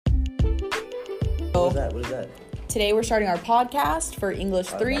What is that? Today we're starting our podcast for English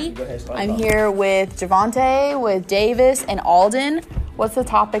 3. Go ahead, start I'm off. here with Javante, with Davis, and Alden. What's the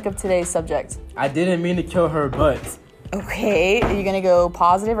topic of today's subject? I didn't mean to kill her, but Okay, are you going to go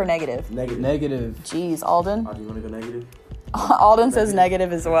positive or negative? negative. Jeez, Alden? Do you want to go negative? Alden says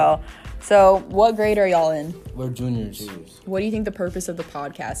negative as well. So, what grade are y'all in? We're juniors. What do you think the purpose of the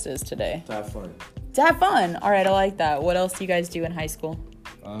podcast is today? To have fun. To have fun. All right, I like that. What else do you guys do in high school?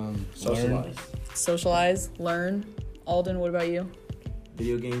 Socialize. Socialize, learn. Alden, what about you?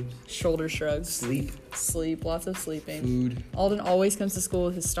 Video games. Shoulder shrugs. Sleep. Lots of sleeping. Food. Alden always comes to school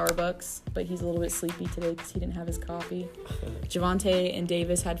with his Starbucks, but he's a little bit sleepy today because he didn't have his coffee. Javante and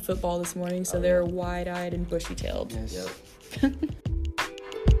Davis had football this morning, so they're wide-eyed and bushy-tailed. Yes. Yep.